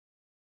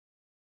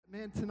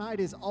Man, tonight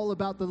is all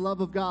about the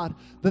love of God.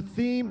 The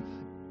theme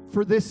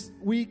for this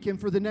week and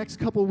for the next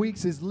couple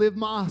weeks is Live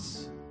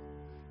Mas.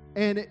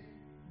 And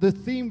the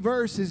theme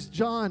verse is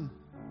John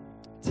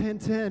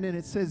 10:10, and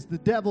it says, the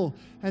devil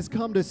has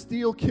come to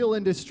steal, kill,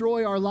 and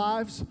destroy our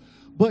lives,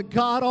 but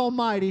God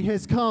Almighty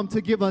has come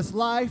to give us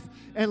life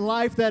and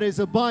life that is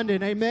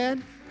abundant.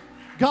 Amen?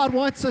 God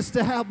wants us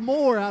to have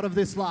more out of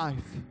this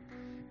life.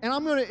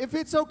 And if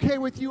it's okay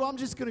with you, I'm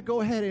just going to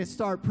go ahead and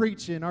start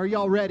preaching. Are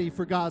y'all ready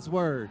for God's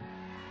word?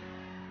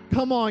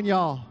 Come on,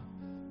 y'all.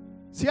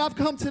 See, I've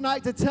come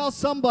tonight to tell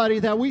somebody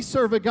that we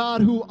serve a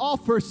God who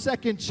offers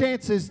second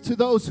chances to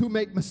those who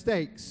make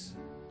mistakes.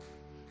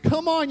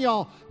 Come on,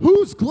 y'all.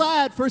 Who's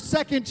glad for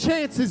second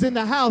chances in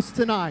the house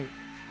tonight?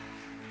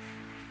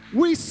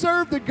 We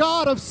serve the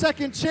God of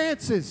second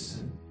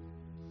chances.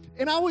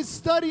 And as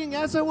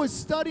I was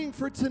studying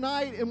for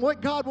tonight and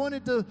what God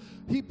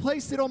He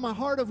placed it on my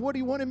heart of what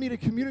He wanted me to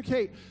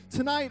communicate.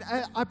 Tonight,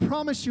 I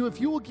promise you, if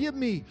you will give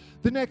me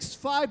the next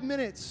 5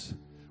 minutes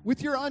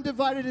with your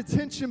undivided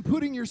attention,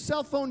 putting your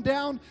cell phone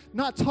down,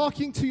 not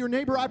talking to your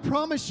neighbor, I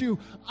promise you,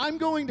 I'm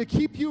going to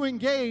keep you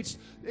engaged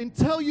and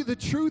tell you the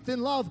truth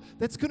in love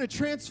that's going to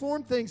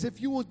transform things.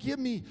 If you will give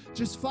me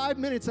just 5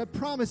 minutes, I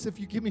promise if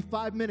you give me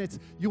 5 minutes,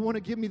 you'll want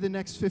to give me the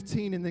next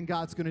 15, and then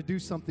God's going to do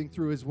something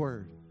through His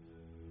Word.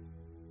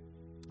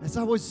 As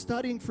I was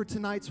studying for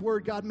tonight's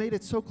word, God made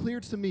it so clear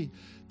to me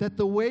that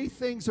the way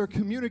things are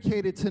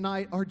communicated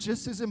tonight are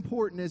just as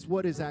important as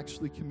what is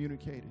actually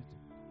communicated.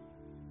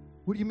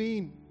 What do you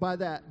mean by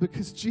that?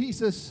 Because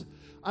Jesus,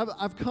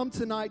 I've come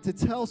tonight to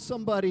tell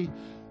somebody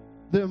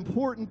the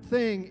important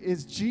thing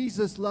is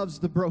Jesus loves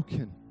the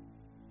broken.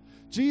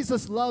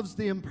 Jesus loves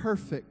the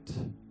imperfect.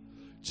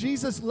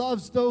 Jesus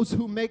loves those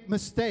who make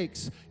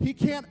mistakes. He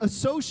can't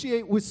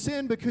associate with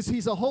sin because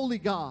He's a holy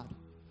God.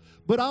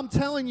 But I'm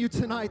telling you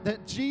tonight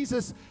that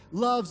Jesus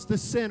loves the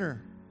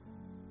sinner.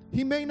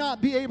 He may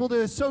not be able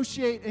to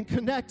associate and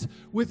connect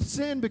with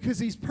sin because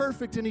He's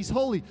perfect and He's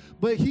holy,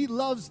 but He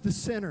loves the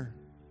sinner.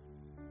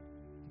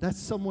 That's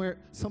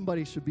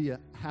somebody should be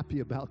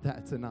happy about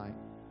that tonight.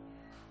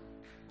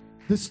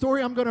 The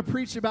story I'm going to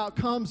preach about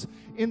comes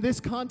in this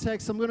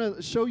context. I'm going to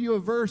show you a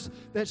verse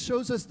that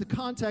shows us the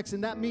context,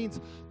 and that means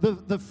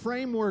the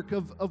framework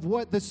of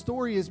what the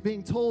story is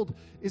being told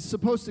is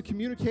supposed to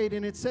communicate.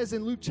 And it says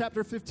in Luke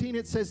chapter 15,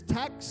 it says,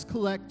 tax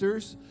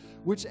collectors,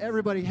 which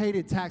everybody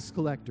hated tax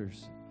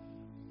collectors.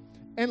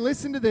 And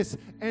listen to this,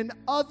 and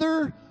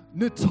other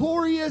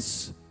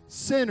notorious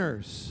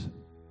sinners.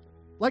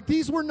 Like,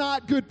 these were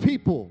not good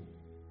people.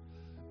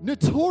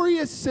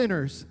 Notorious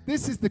sinners.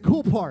 This is the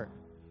cool part.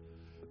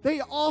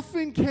 They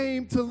often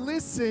came to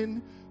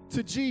listen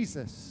to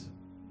Jesus.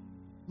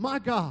 My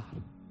God.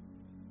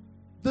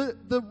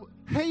 The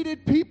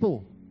hated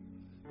people,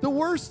 the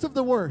worst of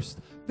the worst,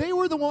 they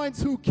were the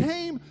ones who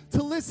came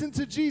to listen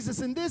to Jesus.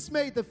 And this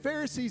made the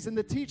Pharisees and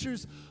the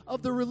teachers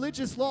of the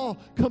religious law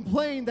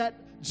complain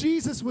that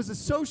Jesus was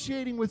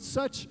associating with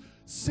such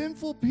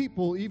sinful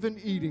people, even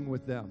eating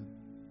with them.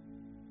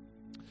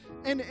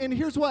 And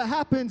here's what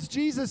happens.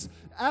 Jesus,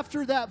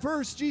 after that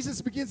verse,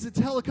 Jesus begins to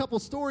tell a couple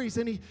stories.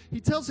 And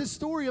he tells his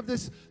story of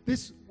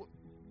this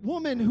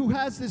woman who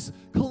has this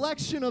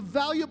collection of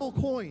valuable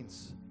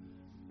coins.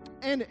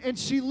 And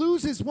she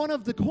loses one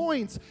of the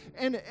coins.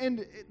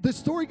 And the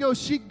story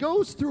goes, she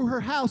goes through her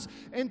house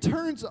and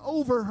turns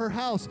over her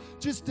house,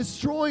 just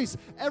destroys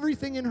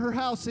everything in her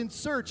house in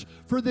search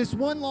for this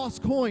one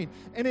lost coin.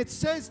 And it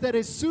says that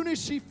as soon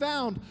as she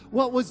found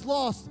what was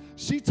lost,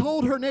 she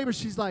told her neighbors,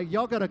 she's like,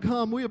 y'all got to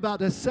come. We're about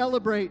to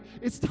celebrate.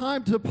 It's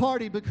time to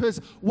party because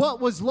what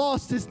was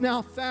lost is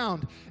now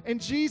found. And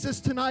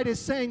Jesus tonight is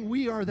saying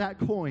we are that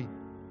coin.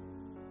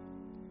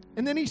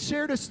 And then he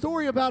shared a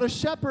story about a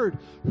shepherd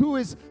who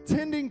is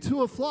tending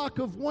to a flock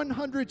of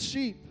 100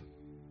 sheep.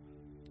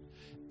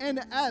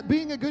 And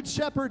being a good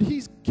shepherd,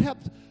 he's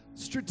kept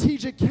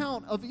strategic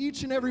count of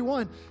each and every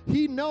one.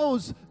 He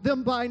knows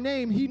them by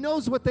name. He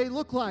knows what they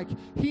look like.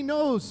 He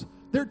knows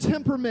their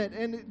temperament.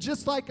 And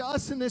just like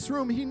us in this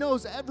room, he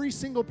knows every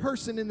single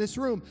person in this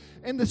room.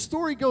 And the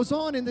story goes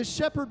on, and the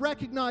shepherd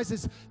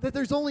recognizes that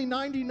there's only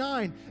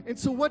 99. And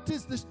so what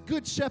does this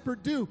good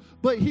shepherd do?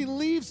 But he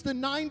leaves the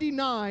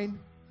 99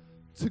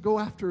 to go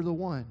after the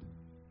one.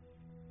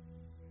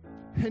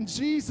 And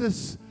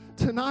Jesus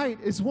tonight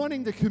is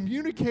wanting to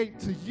communicate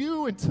to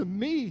you and to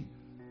me,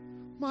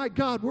 my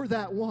God, we're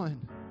that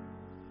one.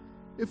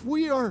 If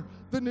we are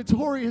the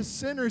notorious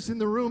sinners in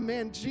the room,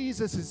 man,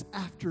 Jesus is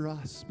after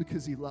us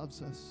because he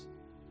loves us.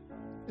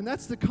 And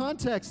that's the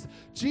context.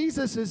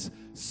 Jesus is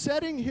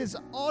setting his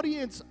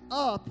audience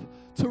up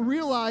to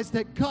realize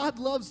that God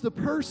loves the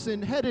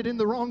person headed in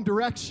the wrong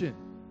direction.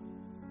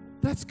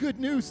 That's good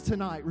news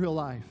tonight, real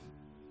life.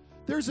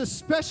 There's a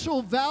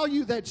special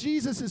value that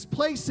Jesus is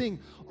placing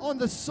on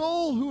the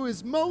soul who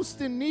is most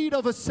in need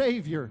of a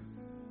Savior.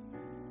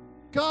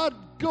 God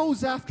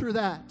goes after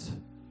that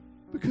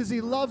because he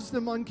loves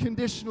them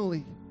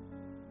unconditionally.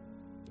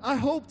 I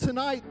hope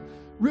tonight,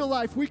 real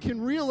life, we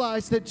can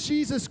realize that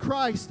Jesus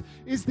Christ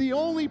is the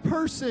only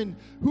person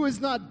who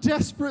is not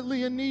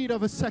desperately in need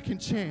of a second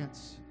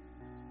chance.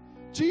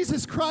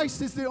 Jesus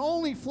Christ is the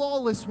only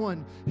flawless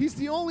one. He's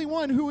the only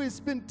one who has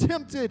been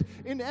tempted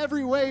in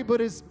every way, but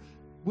has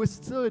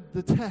withstood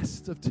the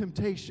test of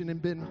temptation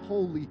and been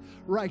holy,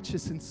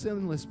 righteous, and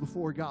sinless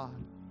before God.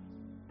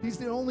 He's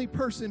the only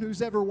person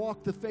who's ever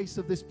walked the face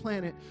of this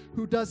planet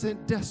who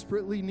doesn't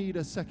desperately need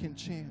a second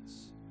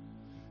chance.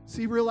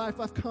 See, real life,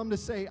 I've come to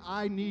say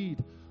I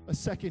need a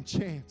second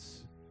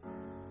chance.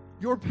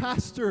 Your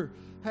pastor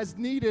has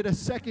needed a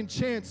second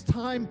chance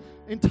time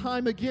and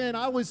time again.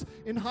 I was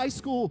in high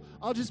school,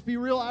 I'll just be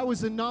real, I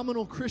was a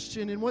nominal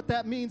Christian, and what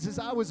that means is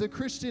I was a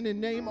Christian in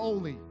name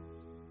only.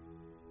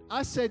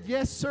 I said,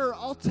 yes, sir,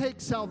 I'll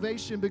take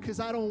salvation because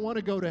I don't want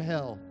to go to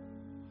hell.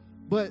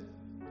 But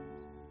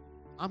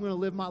I'm going to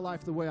live my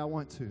life the way I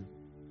want to.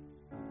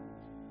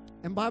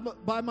 And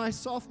by my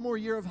sophomore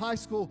year of high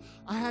school,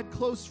 I had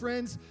close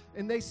friends,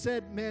 and they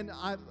said, man,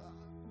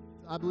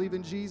 I believe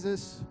in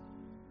Jesus,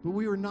 but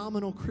we were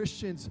nominal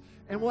Christians.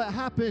 And what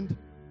happened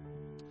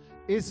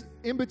is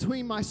in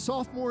between my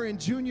sophomore and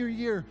junior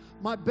year,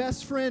 my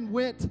best friend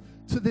went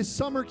to this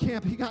summer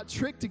camp. He got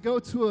tricked to go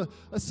to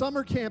a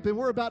summer camp, and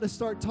we're about to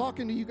start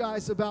talking to you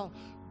guys about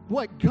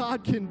what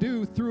God can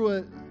do through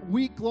a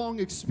week-long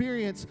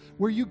experience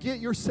where you get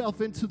yourself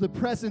into the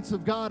presence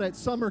of God at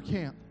summer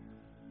camp.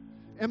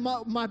 And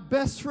my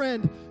best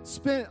friend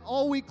spent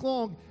all week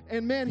long,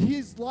 and man,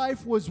 his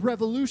life was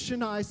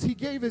revolutionized. He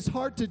gave his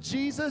heart to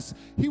Jesus.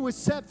 He was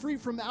set free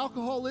from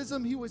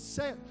alcoholism. He was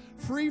set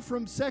free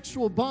from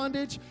sexual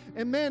bondage.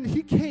 And man,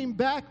 he came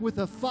back with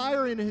a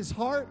fire in his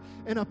heart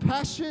and a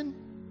passion.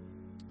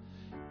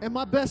 And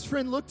my best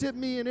friend looked at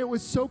me, and it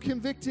was so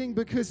convicting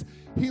because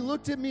he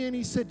looked at me and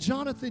he said,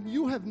 Jonathan,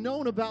 you have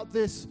known about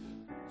this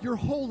your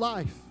whole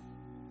life.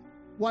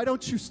 Why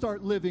don't you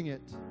start living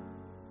it?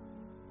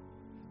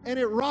 And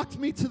it rocked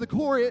me to the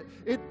core.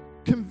 It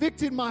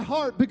convicted my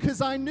heart because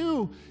I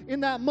knew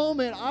in that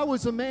moment I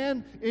was a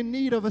man in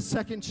need of a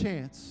second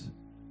chance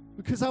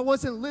because I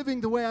wasn't living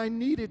the way I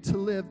needed to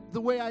live,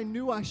 the way I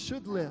knew I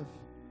should live.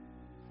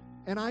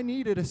 And I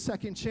needed a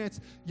second chance.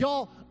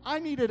 Y'all, I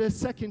needed a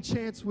second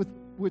chance with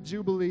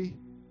Jubilee.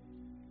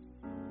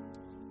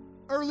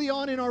 Early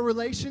on in our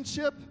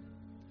relationship,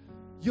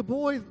 your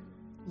boy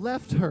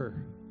left her.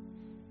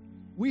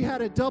 We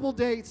had a double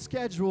date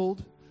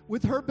scheduled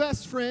with her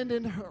best friend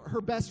and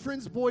her best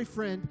friend's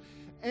boyfriend,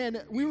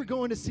 and we were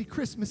going to see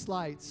Christmas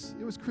lights.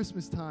 It was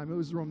Christmas time. It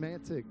was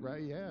romantic,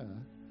 right? Yeah.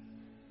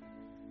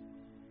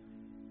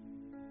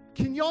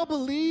 Can y'all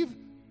believe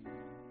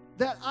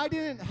that I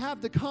didn't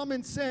have the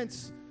common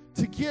sense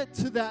to get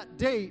to that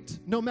date,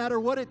 no matter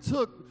what it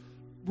took?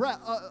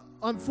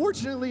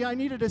 Unfortunately, I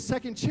needed a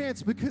second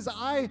chance because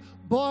I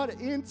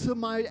bought into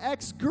my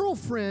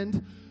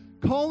ex-girlfriend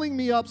calling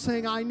me up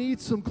saying, I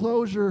need some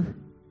closure.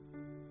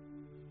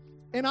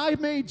 And I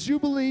made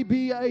Jubilee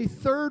be a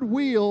third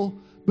wheel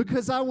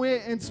because I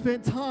went and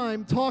spent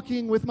time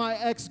talking with my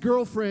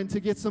ex-girlfriend to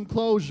get some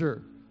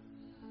closure.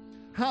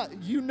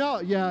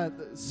 Yeah,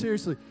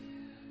 seriously.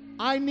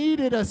 I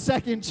needed a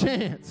second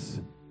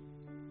chance.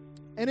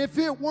 And if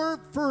it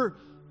weren't for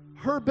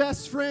her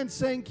best friend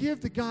saying,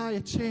 give the guy a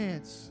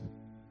chance.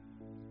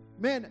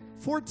 Man,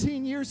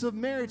 14 years of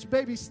marriage,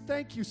 babies,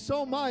 thank you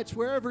so much,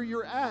 wherever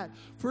you're at,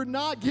 for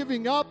not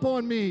giving up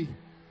on me.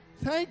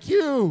 Thank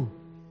you.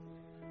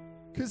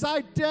 Because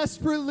I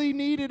desperately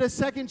needed a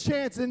second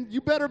chance, and you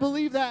better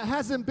believe that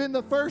hasn't been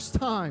the first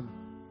time.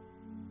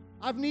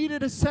 I've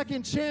needed a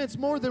second chance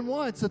more than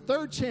once, a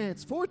third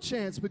chance, fourth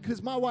chance,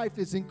 because my wife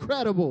is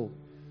incredible.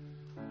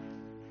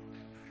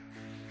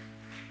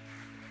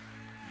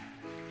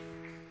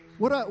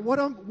 What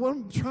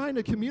I'm trying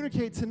to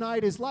communicate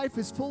tonight is life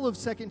is full of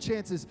second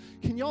chances.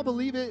 Can y'all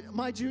believe it?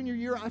 My junior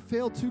year, I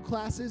failed 2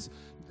 classes.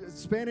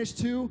 Spanish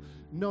 2,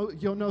 no,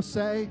 yo no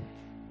sé.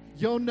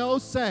 Yo no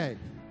sé.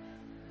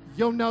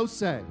 Yo no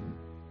sé.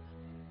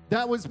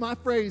 That was my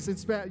phrase in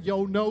Spanish.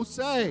 Yo no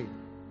sé.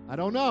 I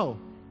don't know.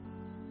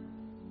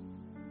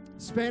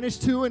 Spanish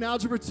 2 and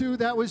Algebra 2,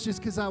 that was just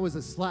because I was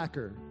a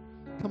slacker.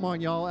 Come on,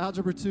 y'all.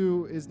 Algebra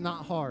 2 is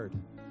not hard.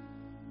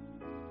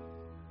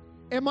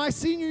 And my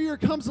senior year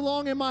comes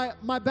along, and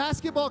my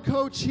basketball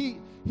coach, he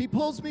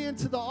pulls me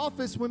into the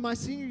office when my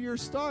senior year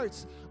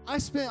starts. I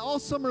spent all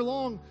summer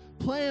long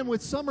playing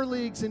with summer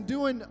leagues and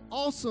doing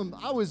awesome.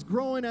 I was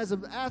growing as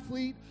an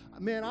athlete.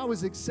 Man, I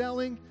was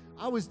excelling.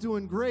 I was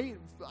doing great.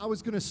 I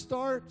was going to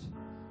start.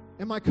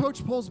 And my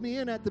coach pulls me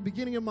in at the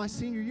beginning of my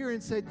senior year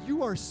and said,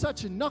 you are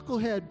such a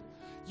knucklehead.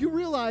 You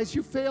realize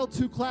you failed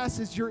 2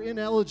 classes, you're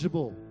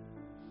ineligible.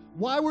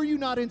 Why were you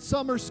not in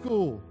summer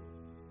school?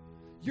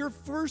 Your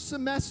first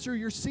semester,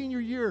 your senior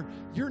year,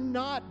 you're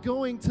not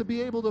going to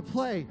be able to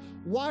play.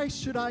 Why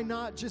should I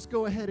not just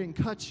go ahead and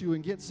cut you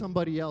and get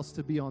somebody else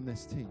to be on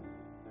this team?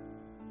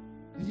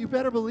 And you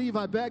better believe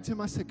I begged him.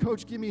 I said,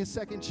 Coach, give me a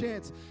second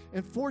chance.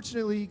 And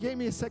fortunately, he gave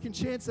me a second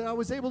chance that I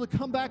was able to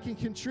come back and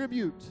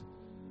contribute.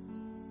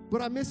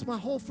 But I missed my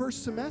whole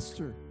first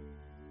semester.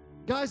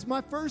 Guys, my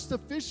first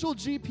official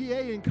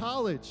GPA in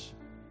college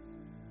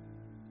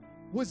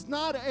was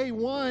not a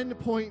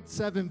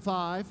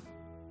 1.75.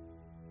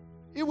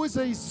 It was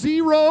a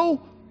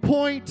 0.75.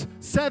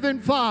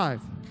 0.75.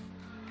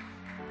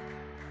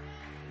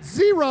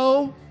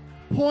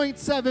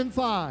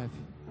 0.75.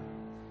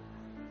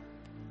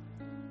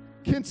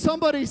 Can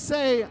somebody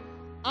say,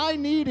 I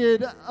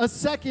needed a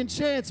second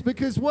chance?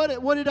 Because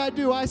what did I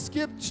do? I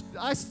skipped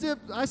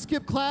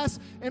class,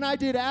 and I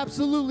did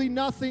absolutely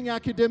nothing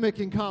academic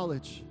in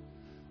college.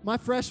 My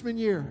freshman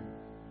year.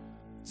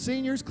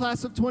 Seniors,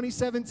 class of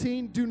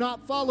 2017, do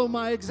not follow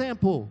my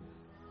example.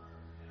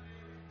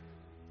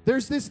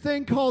 There's this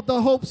thing called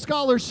the Hope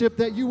Scholarship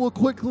that you will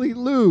quickly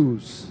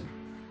lose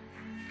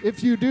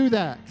if you do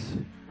that.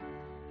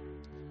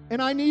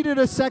 And I needed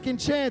a second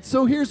chance,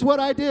 so here's what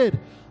I did.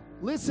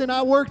 Listen,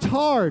 I worked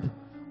hard.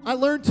 I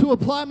learned to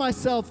apply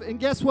myself, and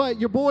guess what?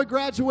 Your boy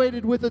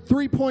graduated with a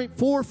 3.44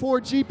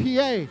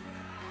 GPA.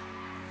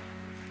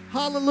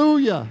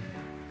 Hallelujah.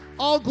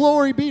 All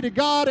glory be to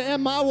God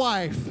and my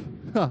wife.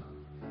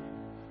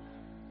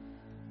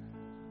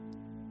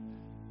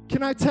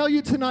 Can I tell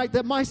you tonight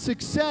that my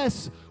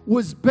success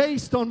was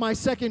based on my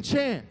second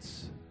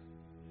chance?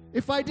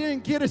 If I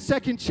didn't get a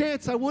second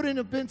chance, I wouldn't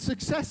have been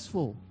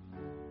successful.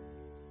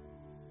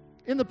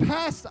 In the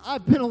past,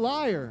 I've been a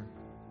liar.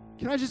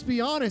 Can I just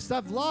be honest?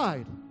 I've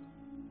lied.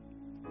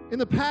 In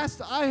the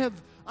past, I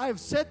have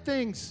said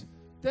things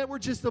that were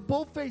just a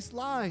bold-faced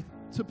lie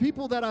to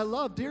people that I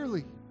love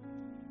dearly.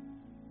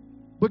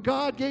 But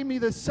God gave me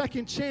the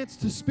second chance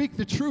to speak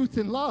the truth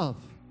in love.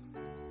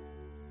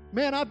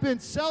 Man, I've been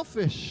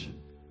selfish.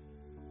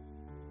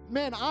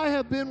 Man, I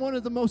have been one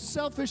of the most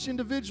selfish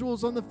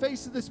individuals on the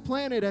face of this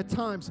planet at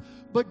times.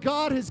 But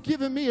God has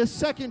given me a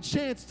second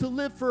chance to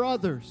live for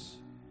others.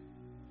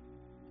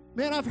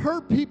 Man, I've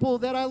hurt people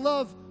that I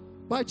love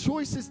by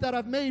choices that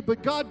I've made,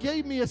 but God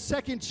gave me a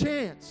second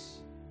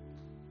chance.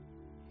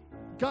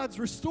 God's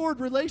restored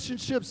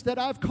relationships that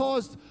I've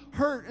caused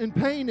hurt and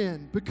pain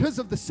in because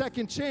of the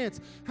second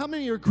chance. How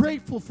many are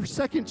grateful for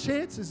second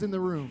chances in the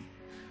room?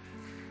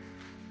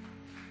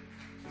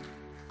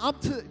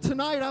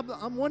 Tonight,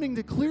 I'm wanting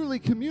to clearly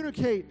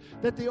communicate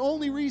that the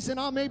only reason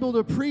I'm able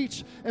to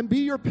preach and be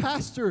your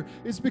pastor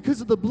is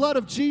because of the blood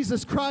of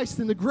Jesus Christ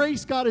and the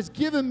grace God has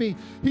given me.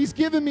 He's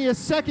given me a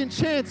second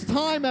chance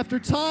time after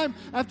time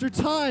after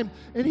time,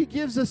 and He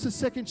gives us a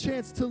second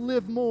chance to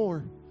live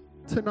more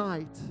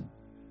tonight.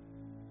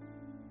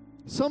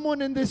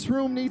 Someone in this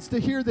room needs to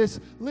hear this.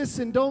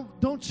 Listen,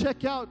 don't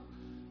check out.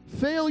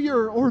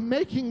 Failure or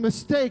making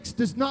mistakes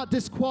does not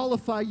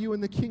disqualify you in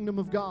the kingdom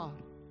of God.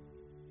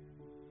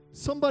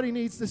 Somebody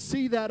needs to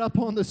see that up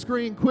on the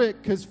screen quick,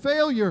 because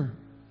failure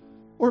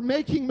or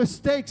making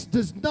mistakes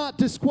does not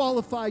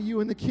disqualify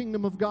you in the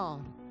kingdom of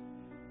God.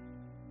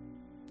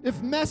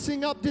 If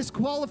messing up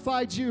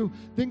disqualified you,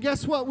 then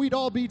guess what? We'd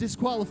all be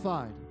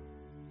disqualified,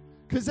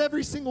 because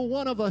every single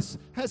one of us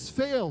has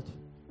failed.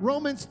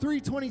 Romans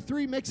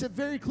 3:23 makes it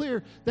very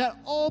clear that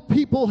all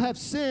people have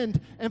sinned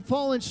and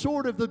fallen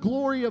short of the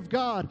glory of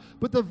God.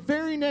 But the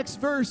very next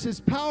verse is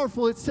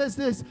powerful. It says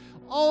this: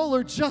 all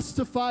are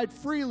justified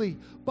freely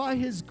by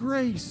His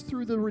grace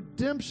through the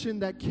redemption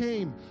that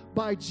came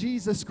by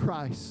Jesus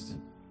Christ.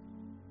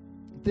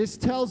 This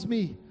tells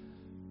me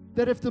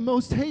that if the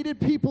most hated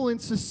people in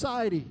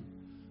society,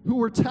 who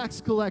were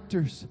tax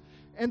collectors,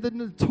 and the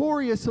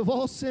notorious of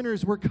all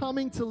sinners were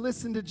coming to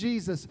listen to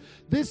Jesus,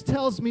 this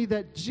tells me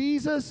that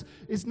Jesus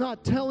is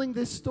not telling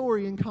this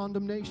story in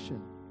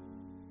condemnation.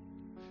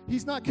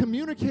 He's not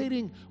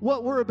communicating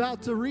what we're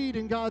about to read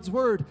in God's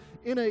Word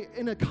in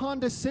a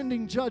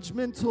condescending,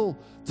 judgmental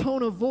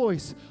tone of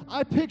voice.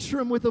 I picture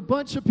Him with a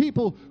bunch of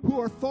people who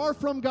are far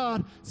from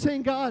God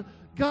saying, Guys,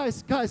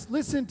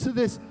 listen to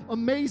this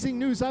amazing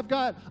news. I've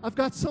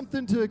got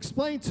something to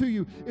explain to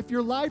you. If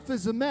your life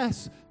is a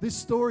mess, this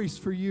story's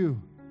for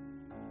you.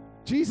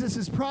 Jesus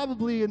is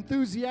probably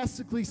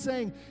enthusiastically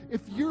saying,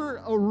 if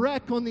you're a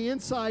wreck on the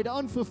inside,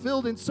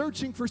 unfulfilled, and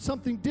searching for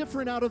something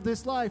different out of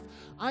this life,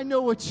 I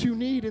know what you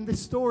need, and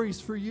this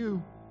story's for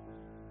you.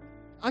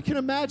 I can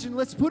imagine,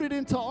 let's put it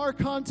into our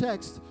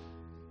context.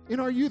 In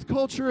our youth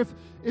culture,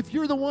 if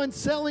you're the one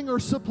selling or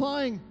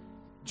supplying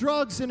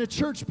drugs in a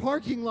church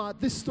parking lot,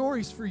 this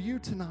story's for you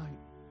tonight.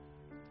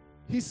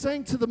 He's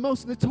saying to the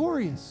most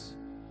notorious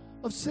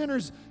of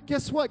sinners,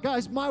 guess what,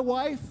 guys? My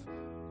wife,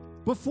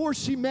 before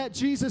she met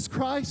Jesus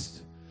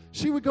Christ,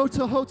 she would go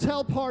to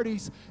hotel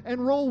parties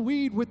and roll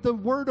weed with the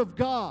Word of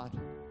God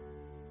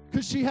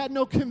because she had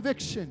no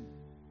conviction.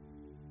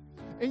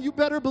 And you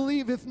better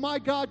believe if my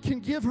God can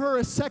give her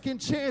a second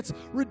chance,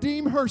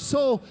 redeem her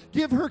soul,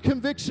 give her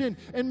conviction,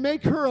 and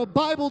make her a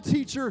Bible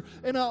teacher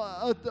and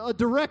a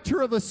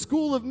director of a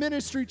school of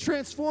ministry,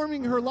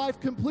 transforming her life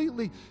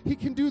completely, He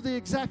can do the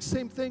exact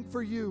same thing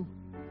for you.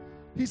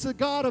 He's a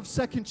God of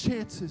second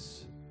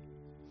chances.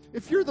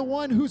 If you're the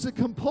one who's a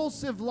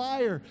compulsive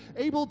liar,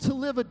 able to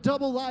live a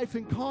double life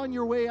and con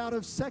your way out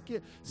of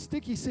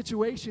sticky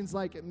situations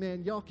like,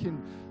 man, y'all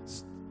can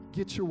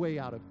get your way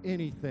out of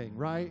anything,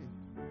 right?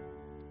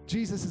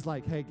 Jesus is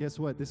like, hey, guess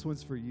what? This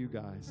one's for you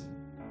guys.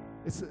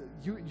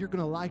 You're going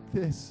to like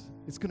this.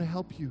 It's going to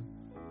help you.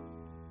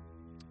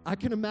 I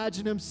can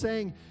imagine him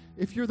saying,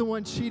 if you're the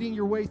one cheating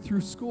your way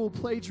through school,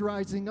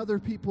 plagiarizing other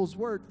people's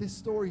work, this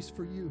story's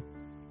for you.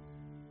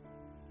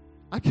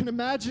 I can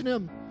imagine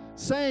him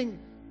saying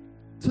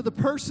to the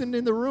person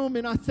in the room,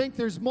 and I think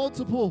there's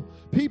multiple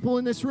people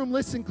in this room,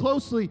 listen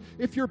closely.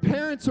 If your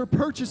parents are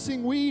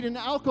purchasing weed and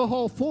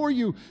alcohol for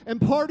you and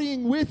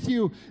partying with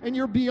you, and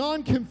you're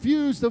beyond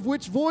confused of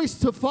which voice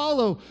to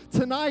follow,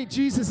 tonight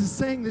Jesus is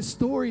saying this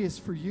story is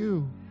for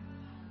you.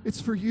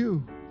 It's for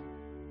you.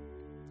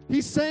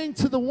 He's saying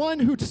to the one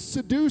who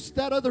seduced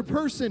that other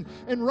person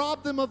and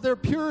robbed them of their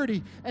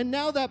purity, and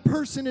now that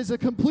person is a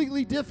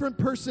completely different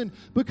person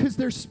because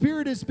their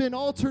spirit has been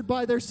altered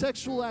by their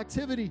sexual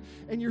activity,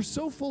 and you're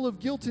so full of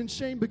guilt and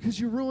shame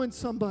because you ruined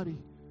somebody.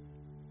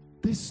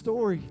 This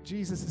story,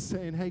 Jesus is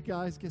saying, hey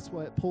guys, guess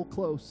what? Pull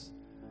close,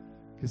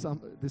 because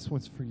this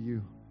one's for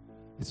you.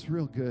 It's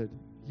real good.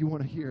 You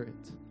want to hear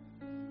it.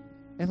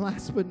 And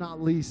last but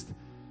not least,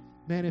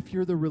 man, if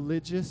you're the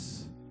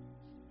religious,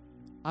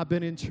 I've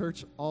been in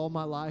church all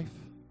my life.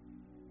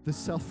 The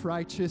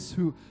self-righteous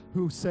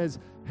who says,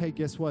 hey,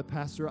 guess what,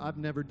 Pastor? I've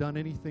never done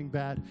anything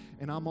bad,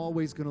 and I'm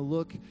always going to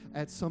look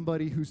at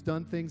somebody who's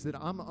done things that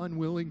I'm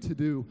unwilling to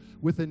do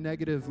with a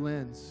negative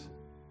lens.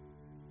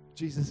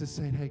 Jesus is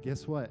saying, hey,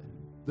 guess what?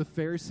 The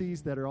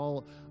Pharisees that are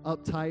all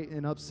uptight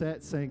and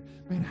upset saying,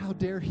 man, how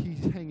dare he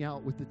hang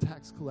out with the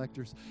tax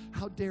collectors?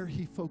 How dare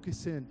he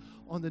focus in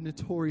on the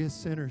notorious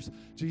sinners?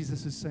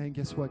 Jesus is saying,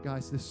 guess what,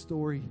 guys? This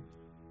story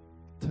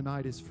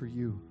tonight is for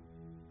you.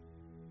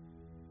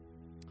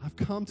 I've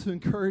come to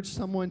encourage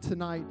someone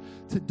tonight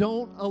to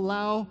don't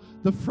allow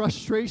the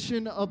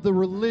frustration of the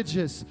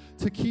religious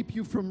to keep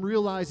you from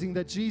realizing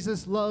that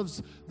Jesus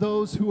loves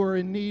those who are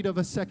in need of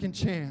a second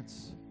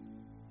chance.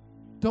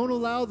 Don't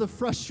allow the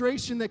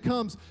frustration that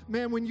comes,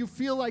 man, when you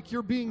feel like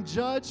you're being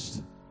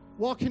judged,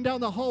 walking down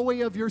the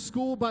hallway of your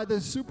school by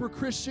the super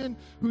Christian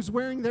who's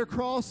wearing their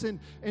cross and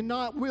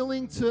not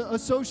willing to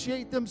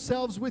associate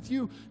themselves with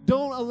you.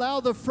 Don't allow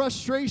the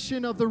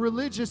frustration of the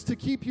religious to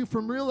keep you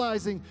from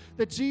realizing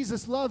that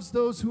Jesus loves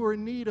those who are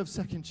in need of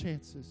second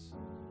chances.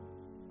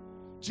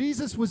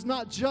 Jesus was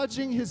not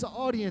judging his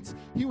audience.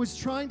 He was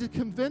trying to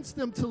convince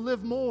them to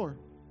live more.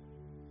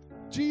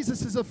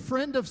 Jesus is a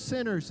friend of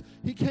sinners.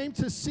 He came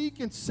to seek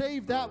and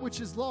save that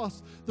which is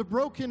lost, the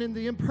broken and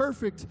the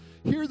imperfect.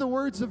 Hear the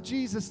words of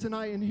Jesus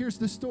tonight, and here's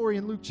the story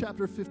in Luke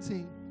chapter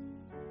 15.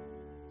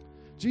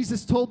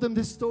 Jesus told them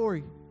this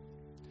story.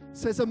 It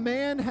says, a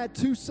man had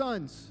 2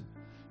 sons,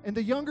 and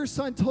the younger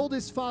son told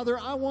his father,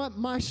 I want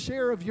my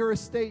share of your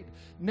estate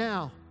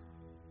now.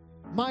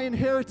 My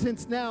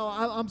inheritance now.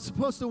 I'm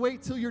supposed to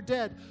wait till you're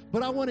dead,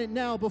 but I want it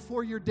now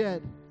before you're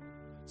dead.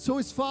 So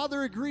his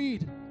father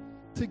agreed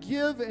to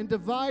give and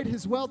divide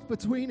his wealth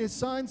between his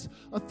sons.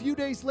 A few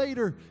days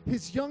later,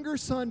 his younger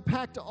son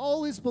packed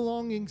all his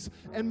belongings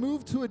and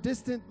moved to a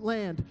distant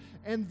land.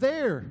 And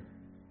there,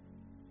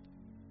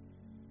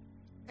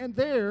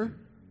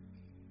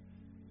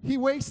 he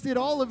wasted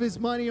all of his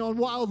money on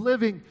wild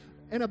living.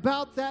 And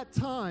about that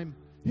time,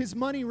 his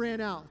money ran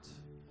out.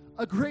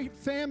 A great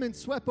famine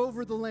swept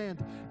over the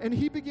land, and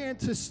he began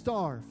to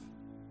starve.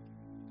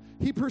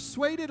 He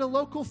persuaded a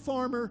local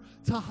farmer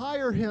to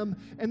hire him,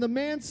 and the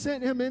man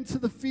sent him into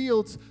the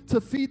fields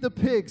to feed the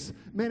pigs.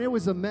 Man, it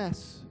was a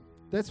mess.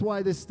 That's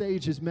why this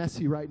stage is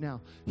messy right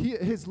now.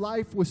 His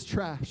life was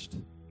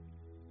trashed.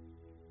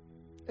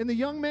 And the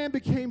young man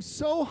became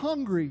so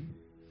hungry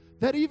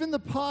that even the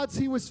pods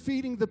he was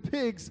feeding the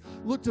pigs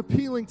looked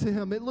appealing to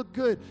him. It looked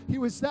good. He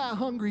was that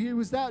hungry. He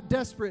was that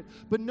desperate,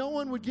 but no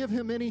one would give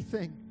him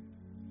anything.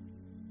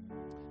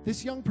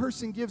 This young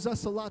person gives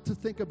us a lot to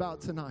think about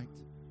tonight.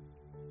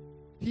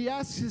 He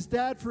asks his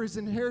dad for his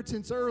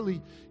inheritance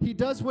early. He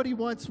does what he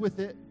wants with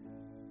it.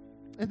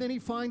 And then he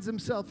finds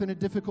himself in a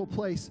difficult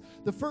place.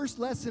 The first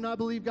lesson I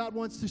believe God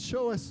wants to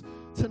show us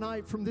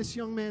tonight from this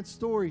young man's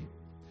story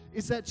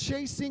is that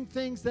chasing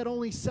things that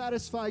only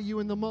satisfy you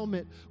in the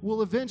moment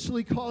will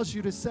eventually cause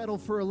you to settle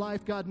for a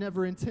life God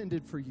never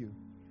intended for you.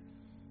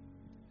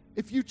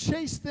 If you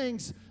chase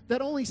things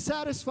that only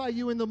satisfy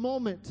you in the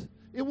moment,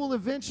 it will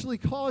eventually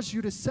cause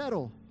you to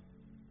settle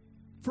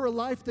for a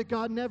life that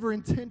God never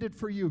intended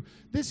for you.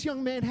 This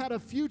young man had a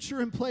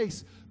future in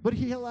place, but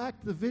he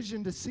lacked the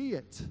vision to see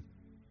it.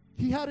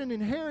 He had an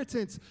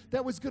inheritance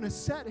that was going to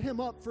set him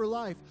up for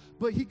life,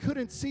 but he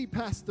couldn't see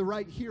past the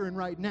right here and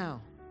right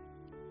now.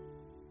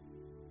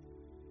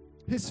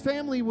 His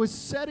family was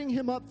setting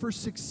him up for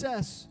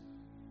success,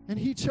 and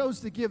he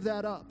chose to give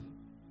that up.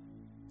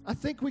 I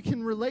think we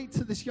can relate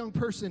to this young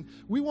person.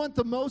 We want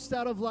the most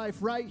out of life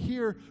right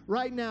here,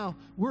 right now.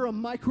 We're a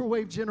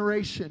microwave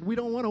generation. We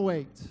don't want to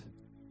wait.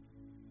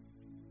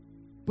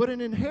 But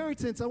an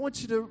inheritance, I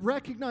want you to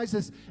recognize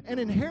this, an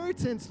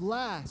inheritance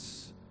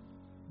lasts,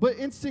 but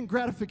instant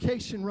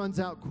gratification runs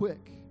out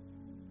quick.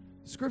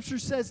 Scripture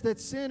says that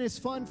sin is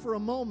fun for a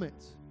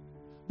moment,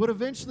 but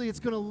eventually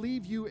it's going to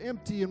leave you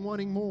empty and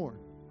wanting more.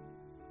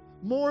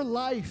 More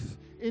life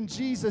in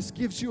Jesus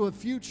gives you a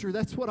future.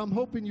 That's what I'm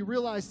hoping you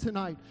realize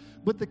tonight.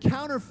 But the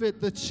counterfeit,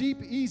 the cheap,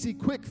 easy,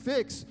 quick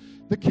fix,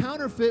 the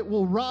counterfeit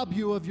will rob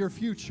you of your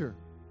future.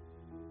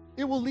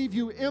 It will leave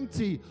you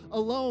empty,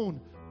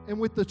 alone, and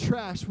with the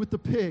trash, with the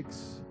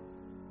pigs.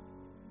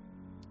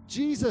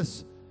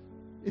 Jesus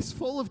is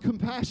full of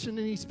compassion,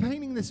 and he's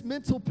painting this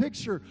mental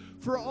picture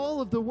for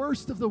all of the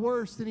worst of the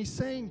worst. And he's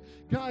saying,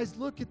 guys,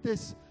 look at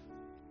this.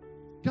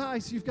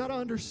 Guys, you've got to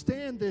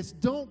understand this.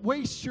 Don't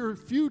waste your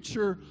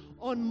future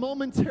on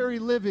momentary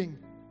living.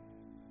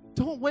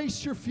 Don't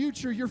waste your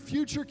future. Your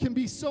future can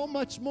be so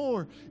much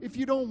more if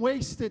you don't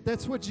waste it.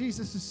 That's what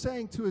Jesus is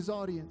saying to his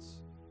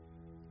audience.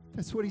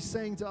 That's what he's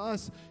saying to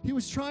us. He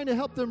was trying to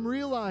help them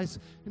realize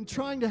and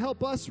trying to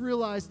help us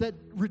realize that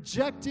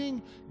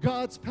rejecting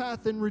God's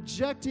path and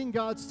rejecting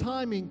God's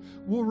timing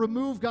will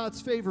remove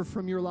God's favor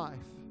from your life.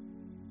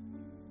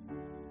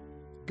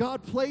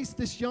 God placed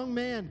this young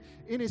man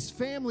in his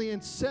family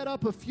and set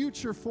up a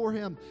future for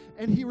him,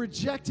 and he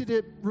rejected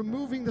it,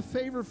 removing the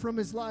favor from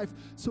his life,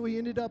 so he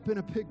ended up in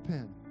a pig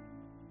pen.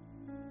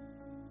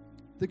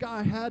 The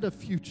guy had a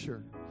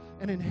future,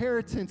 an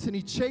inheritance, and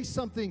he chased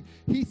something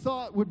he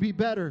thought would be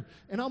better.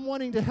 And I'm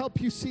wanting to help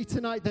you see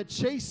tonight that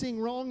chasing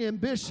wrong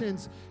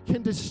ambitions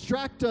can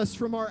distract us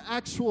from our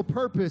actual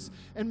purpose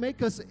and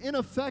make us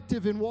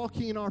ineffective in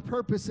walking in our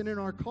purpose and in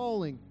our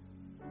calling.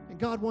 And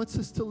God wants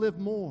us to live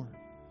more.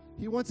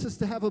 He wants us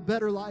to have a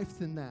better life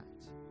than that.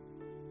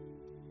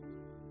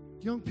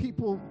 Young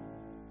people,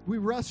 we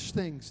rush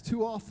things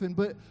too often,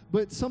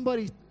 but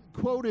somebody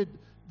quoted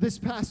this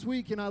past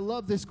week, and I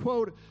love this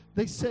quote.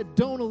 They said,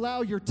 don't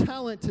allow your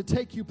talent to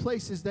take you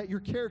places that your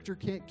character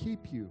can't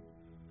keep you.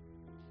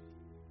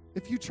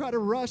 If you try to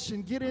rush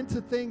and get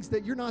into things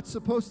that you're not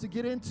supposed to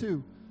get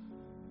into,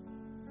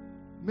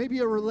 maybe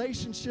a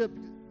relationship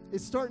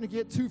is starting to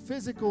get too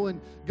physical,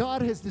 and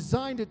God has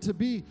designed it to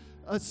be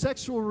a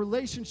sexual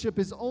relationship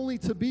is only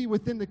to be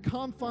within the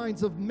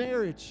confines of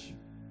marriage.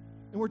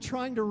 And we're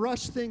trying to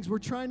rush things. We're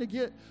trying to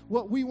get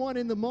what we want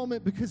in the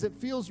moment because it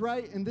feels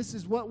right, and this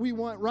is what we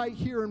want right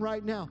here and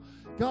right now.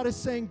 God is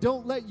saying,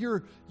 don't let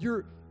your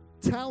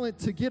talent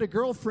to get a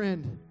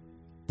girlfriend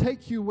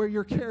take you where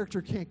your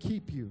character can't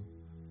keep you.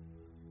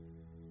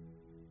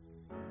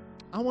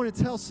 I want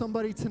to tell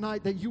somebody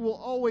tonight that you will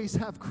always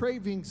have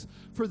cravings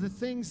for the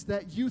things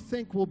that you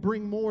think will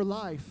bring more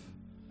life.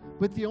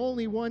 But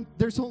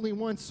there's only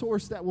one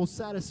source that will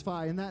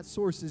satisfy, and that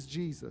source is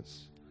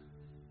Jesus.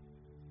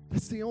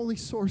 That's the only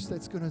source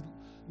that's going to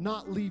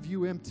not leave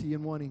you empty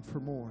and wanting for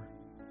more.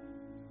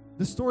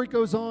 The story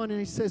goes on, and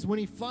he says, when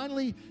he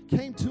finally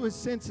came to his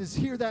senses,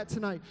 hear that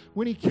tonight.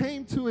 When he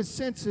came to his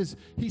senses,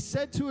 he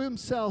said to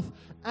himself,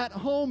 at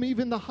home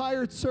even the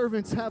hired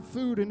servants have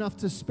food enough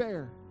to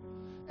spare.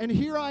 And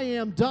here I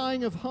am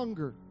dying of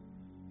hunger.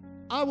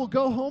 I will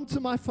go home to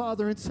my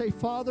father and say,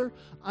 Father,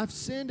 I've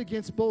sinned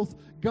against both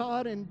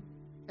God and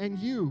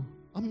you.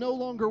 I'm no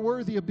longer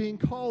worthy of being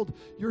called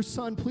your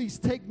son. Please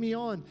take me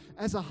on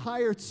as a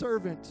hired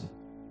servant.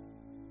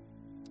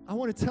 I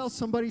want to tell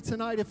somebody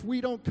tonight, if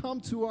we don't come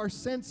to our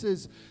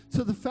senses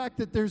to the fact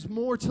that there's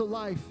more to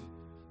life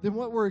than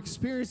what we're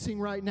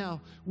experiencing right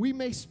now, we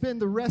may spend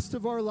the rest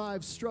of our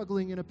lives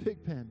struggling in a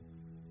pig pen.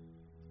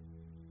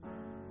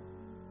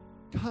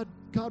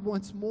 God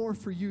wants more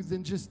for you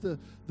than just the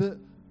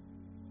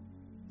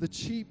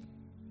cheap,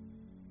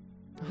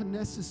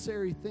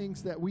 unnecessary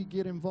things that we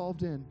get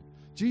involved in.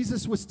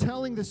 Jesus was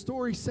telling the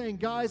story saying,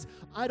 guys,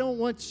 I don't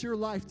want your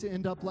life to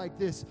end up like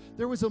this.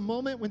 There was a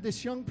moment when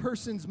this young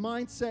person's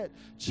mindset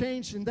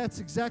changed, and that's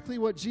exactly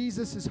what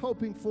Jesus is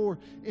hoping for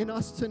in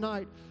us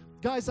tonight.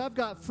 Guys, I've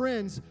got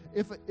friends.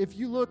 If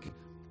you look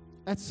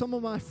at some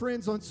of my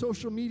friends on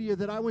social media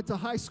that I went to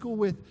high school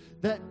with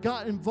that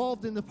got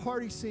involved in the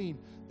party scene,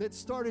 that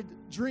started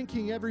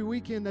drinking every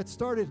weekend, that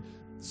started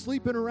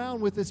sleeping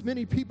around with as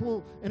many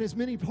people and as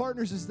many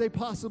partners as they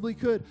possibly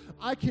could.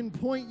 I can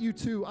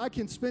I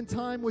can spend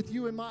time with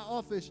you in my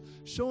office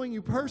showing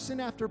you person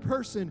after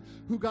person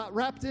who got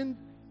wrapped in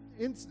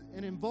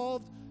and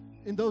involved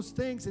in those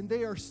things, and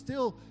they are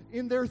still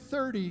in their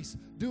 30s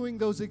doing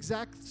those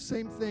exact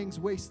same things,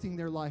 wasting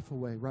their life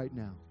away right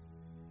now.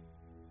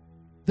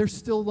 They're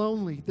still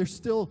lonely. They're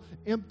still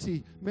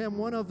empty. Man,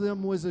 one of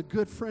them was a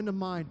good friend of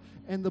mine,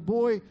 and the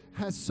boy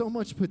has so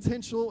much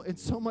potential and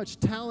so much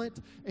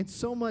talent and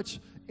so much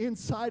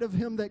inside of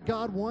him that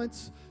God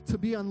wants to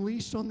be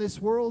unleashed on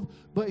this world,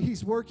 but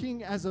he's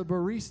working as a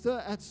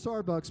barista at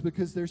Starbucks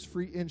because there's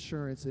free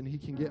insurance and he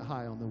can get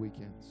high on the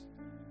weekends.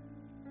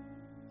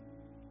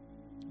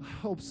 I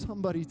hope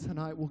somebody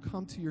tonight will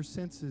come to your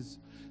senses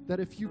that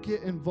if you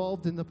get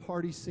involved in the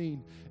party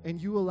scene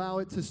and you allow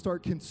it to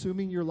start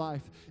consuming your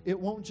life, it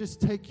won't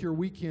just take your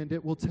weekend,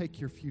 it will take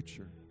your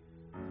future.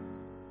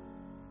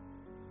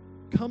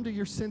 Come to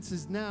your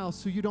senses now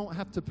so you don't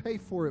have to pay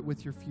for it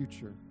with your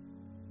future.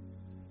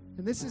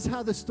 And this is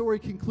how the story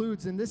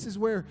concludes, and this is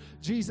where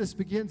Jesus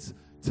begins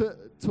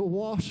to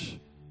wash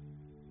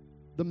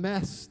the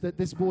mess that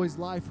this boy's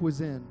life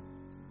was in.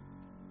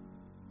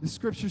 The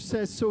scripture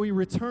says, so he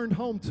returned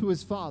home to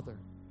his father.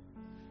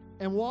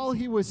 And while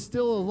he was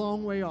still a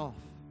long way off,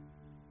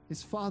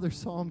 his father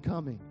saw him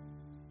coming.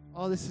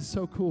 Oh, this is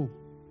so cool.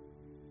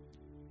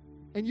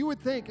 And you would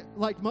think,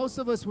 like most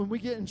of us, when we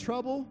get in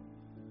trouble,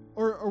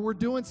 or we're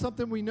doing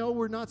something we know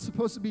we're not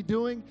supposed to be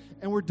doing,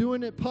 and we're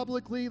doing it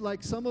publicly.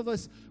 Like some of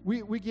us,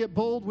 we get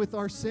bold with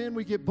our sin.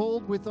 We get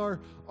bold with our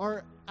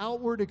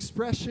outward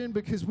expression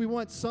because we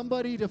want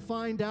somebody to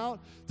find out,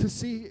 to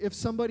see if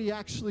somebody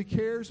actually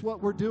cares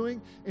what we're doing.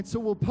 And so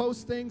we'll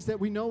post things that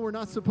we know we're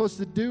not supposed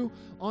to do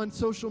on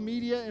social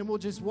media, and we'll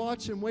just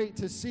watch and wait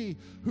to see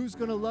who's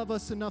going to love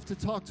us enough to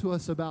talk to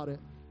us about it.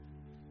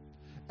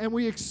 And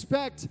we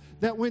expect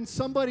that when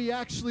somebody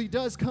actually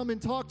does come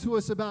and talk to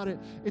us about it,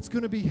 it's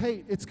going to be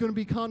hate, it's going to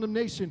be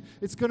condemnation,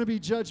 it's going to be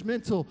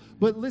judgmental.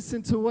 But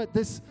listen to what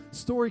this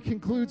story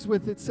concludes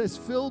with. It says,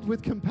 filled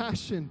with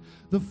compassion,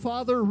 the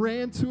father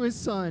ran to his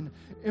son,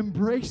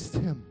 embraced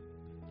him,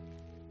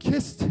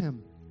 kissed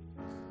him.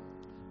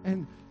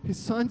 And his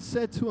son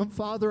said to him,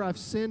 Father, I've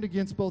sinned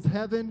against both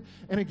heaven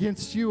and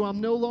against you. I'm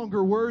no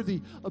longer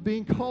worthy of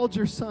being called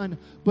your son.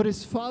 But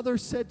his father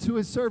said to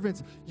his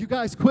servants, you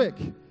guys, quick.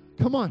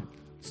 Come on,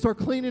 start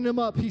cleaning him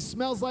up. He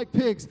smells like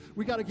pigs.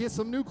 We got to get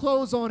some new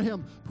clothes on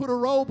him, put a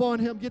robe on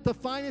him, get the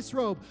finest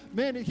robe.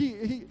 Man,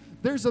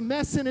 there's a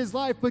mess in his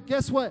life, but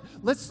guess what?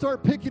 Let's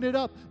start picking it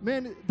up.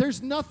 Man,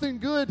 there's nothing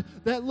good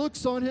that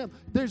looks on him.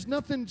 There's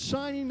nothing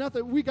shiny,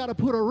 nothing. We got to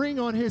put a ring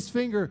on his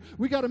finger.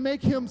 We got to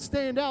make him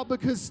stand out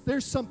because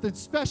there's something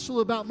special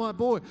about my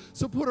boy.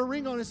 So put a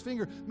ring on his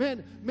finger.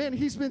 Man,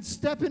 he's been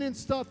stepping in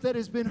stuff that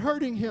has been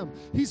hurting him.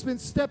 He's been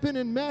stepping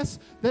in mess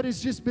that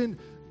has just been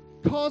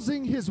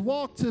causing his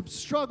walk to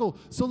struggle.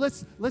 So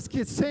let's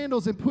get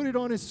sandals and put it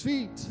on his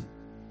feet.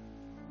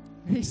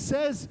 And he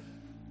says,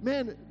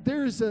 man,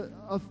 there's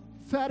a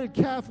fatted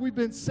calf we've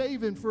been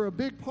saving for a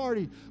big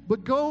party,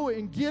 but go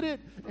and get it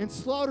and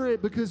slaughter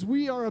it because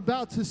we are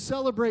about to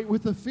celebrate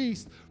with a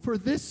feast. For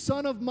this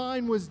son of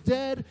mine was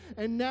dead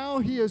and now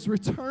he has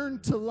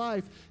returned to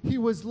life. He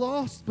was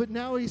lost, but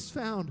now he's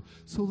found.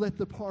 So let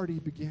the party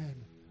begin.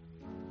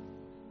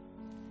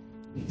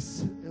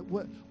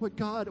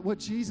 What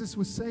Jesus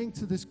was saying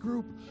to this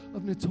group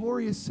of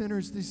notorious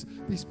sinners,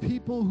 these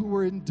people who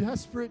were in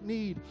desperate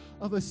need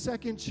of a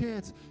second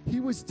chance, he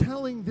was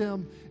telling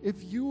them,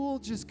 if you will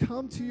just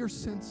come to your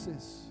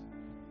senses,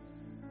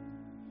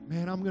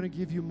 man, I'm going to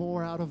give you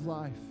more out of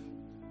life.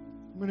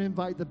 I'm going to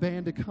invite the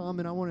band to come,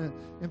 and I want to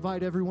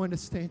invite everyone to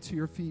stand to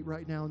your feet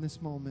right now in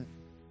this moment.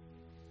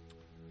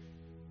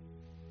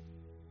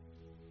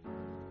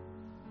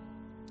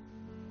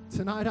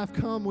 Tonight I've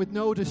come with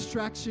no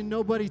distraction,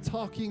 nobody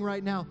talking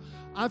right now.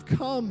 I've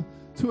come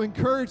to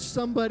encourage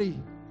somebody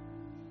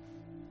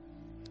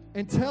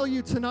and tell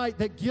you tonight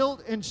that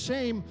guilt and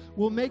shame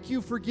will make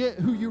you forget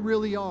who you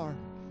really are.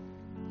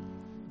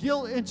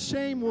 Guilt and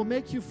shame will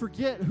make you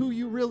forget who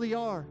you really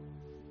are.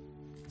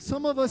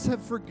 Some of us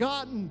have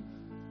forgotten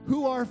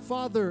who our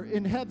Father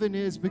in heaven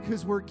is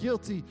because we're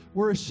guilty.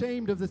 We're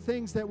ashamed of the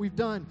things that we've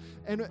done.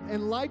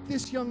 And like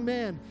this young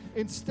man,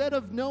 instead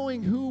of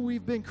knowing who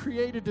we've been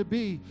created to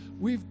be,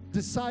 we've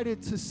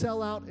decided to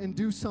sell out and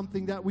do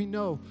something that we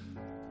know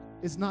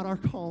is not our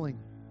calling.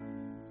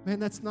 Man,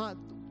 that's not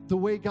the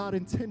way God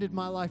intended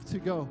my life to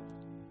go.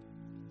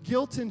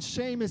 Guilt and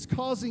shame is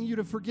causing you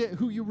to forget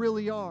who you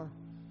really are.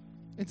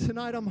 And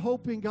tonight I'm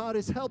hoping God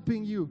is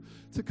helping you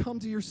to come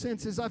to your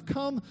senses. I've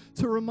come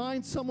to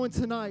remind someone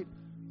tonight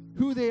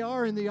who they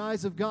are in the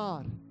eyes of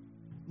God,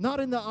 not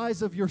in the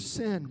eyes of your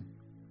sin.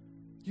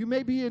 You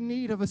may be in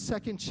need of a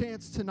second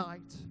chance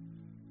tonight,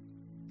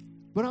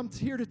 but I'm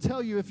here to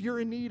tell you, if you're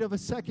in need of a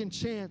second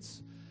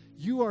chance,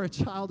 you are a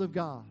child of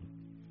God.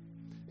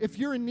 If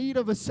you're in need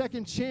of a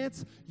second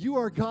chance, you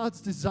are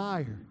God's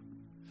desire.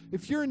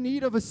 If you're in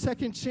need of a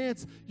second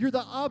chance, you're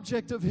the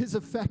object of His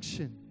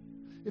affection.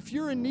 If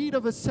you're in need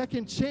of a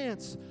second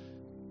chance,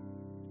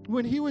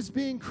 when He was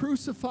being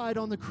crucified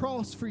on the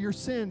cross for your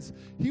sins,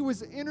 He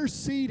was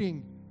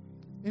interceding,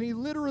 and He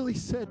literally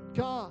said,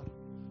 God,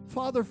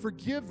 Father,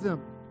 forgive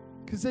them,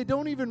 because they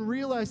don't even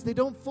realize, they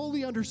don't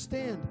fully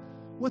understand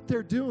what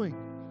they're doing.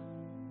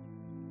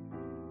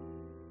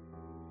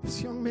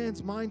 This young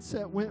man's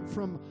mindset went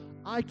from,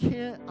 I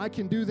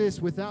can do this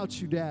without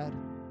you, Dad,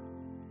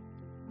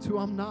 to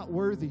I'm not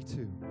worthy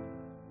to.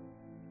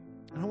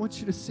 And I want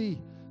you to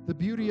see the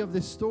beauty of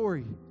this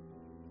story.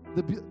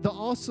 The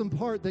awesome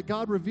part that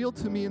God revealed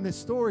to me in this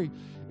story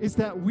is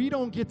that we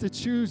don't get to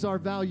choose our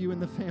value in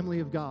the family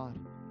of God.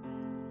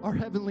 Our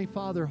Heavenly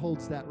Father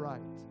holds that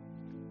right.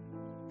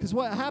 Because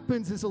what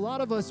happens is a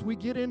lot of us, we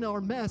get in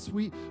our mess,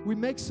 we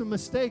make some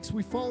mistakes,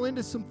 we fall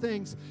into some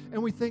things,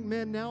 and we think,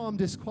 man, now I'm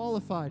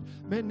disqualified.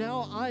 Man,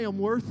 now I am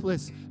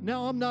worthless.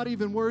 Now I'm not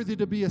even worthy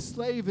to be a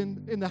slave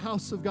in the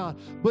house of God.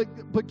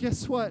 But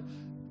guess what?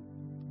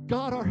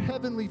 God, our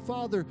Heavenly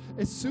Father,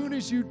 as soon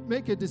as you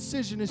make a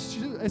decision,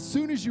 as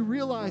soon as you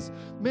realize,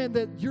 man,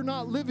 that you're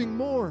not living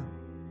more,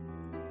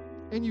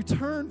 and you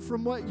turn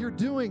from what you're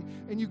doing,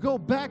 and you go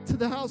back to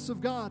the house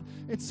of God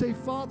and say,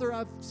 Father,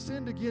 I've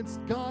sinned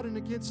against God and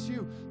against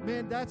you,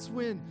 man, that's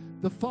when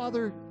the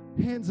Father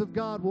hands of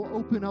God will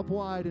open up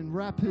wide and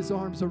wrap His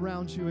arms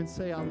around you and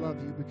say, I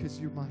love you because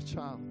you're my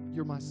child,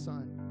 you're my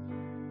son.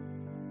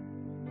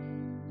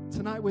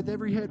 Tonight, with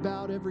every head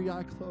bowed, every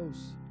eye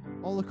closed,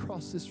 all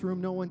across this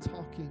room, no one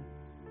talking,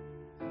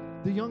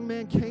 the young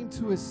man came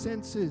to his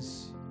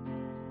senses,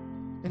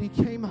 and he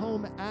came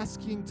home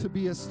asking to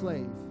be a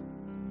slave.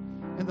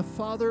 And the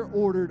father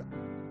ordered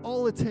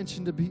all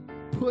attention to be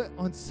put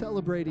on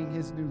celebrating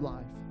his new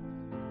life.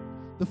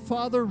 The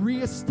father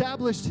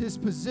reestablished his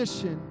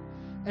position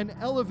and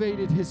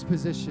elevated his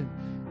position.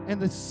 And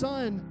the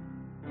son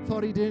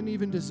thought he didn't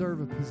even deserve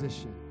a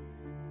position.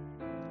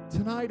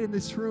 Tonight in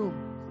this room,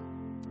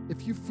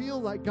 if you feel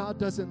like God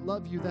doesn't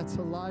love you, that's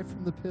a lie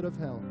from the pit of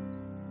hell.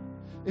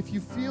 If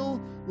you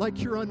feel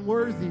like you're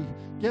unworthy,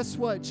 guess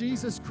what?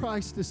 Jesus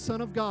Christ, the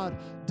Son of God,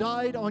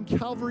 died on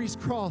Calvary's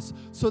cross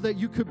so that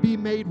you could be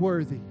made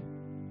worthy.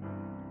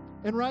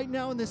 And right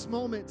now in this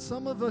moment,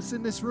 some of us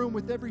in this room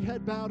with every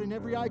head bowed and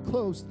every eye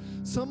closed,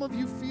 some of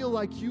you feel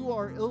like you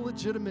are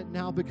illegitimate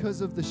now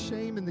because of the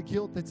shame and the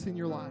guilt that's in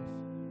your life.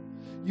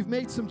 You've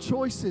made some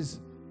choices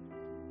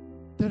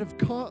that have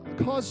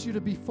caused you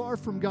to be far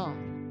from God.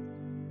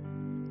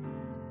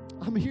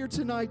 I'm here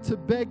tonight to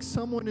beg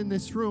someone in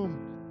this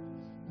room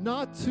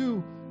not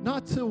to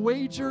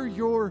wager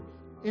your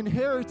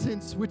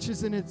inheritance, which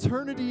is an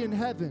eternity in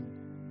heaven,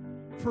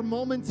 for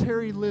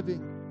momentary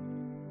living.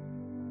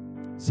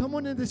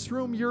 Someone in this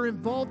room, you're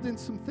involved in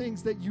some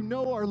things that you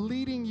know are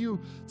leading you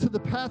to the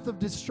path of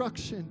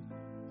destruction.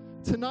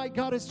 Tonight,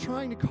 God is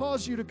trying to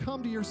cause you to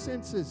come to your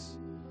senses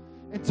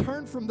and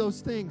turn from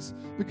those things,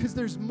 because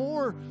there's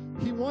more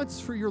He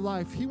wants for your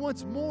life. He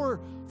wants more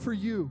for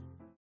you.